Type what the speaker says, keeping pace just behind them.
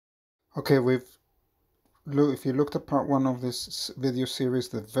Okay, if you looked at part one of this video series,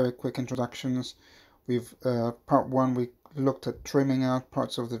 the very quick introductions, we've part one we looked at trimming out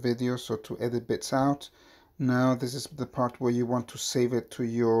parts of the video, so to edit bits out. Now this is the part where you want to save it to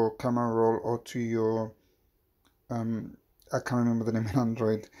your camera roll or to your I can't remember the name in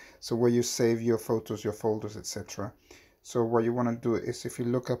Android. So where you save your photos, your folders, etc. So what you want to do is, if you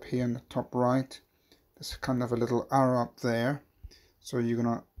look up here in the top right, there's kind of a little arrow up there. So you're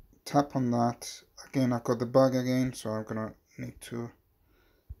gonna tap on that. Again, I've got the bug again, so I'm gonna need to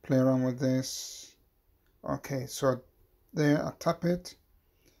play around with this. Okay, so there, I tap it,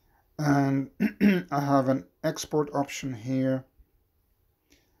 and I have an export option here,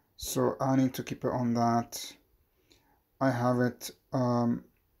 so I need to keep it on that. I have it on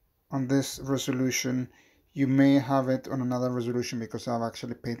this resolution. You may have it on another resolution because I've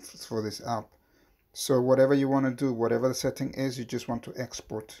actually paid for this app. So whatever you want to do, whatever the setting is, you just want to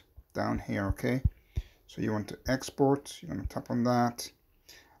export down here, okay? So you want to export, you're going to tap on that,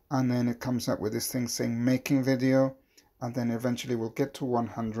 and then it comes up with this thing saying making video, and then eventually we'll get to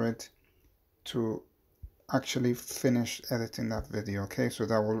 100 to actually finish editing that video, okay? So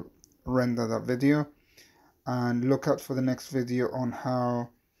that will render that video, and look out for the next video on how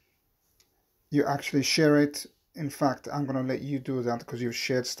you actually share it. In fact, I'm going to let you do that because you've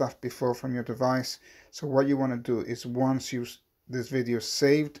shared stuff before from your device. So what you want to do is, once this video is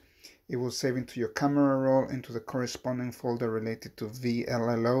saved, it will save into your camera roll, into the corresponding folder related to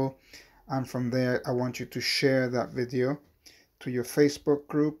VLLO, and from there I want you to share that video to your Facebook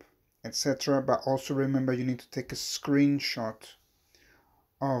group, etc. But also remember, you need to take a screenshot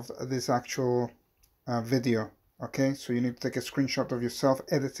of this actual video. Okay, so you need to take a screenshot of yourself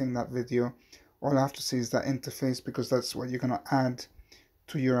editing that video. All I have to see is that interface, because that's what you're gonna add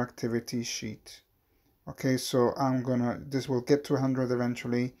to your activity sheet. Okay, so this will get to 100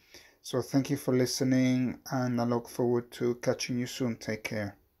 eventually. So thank you for listening, and I look forward to catching you soon. Take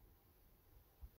care.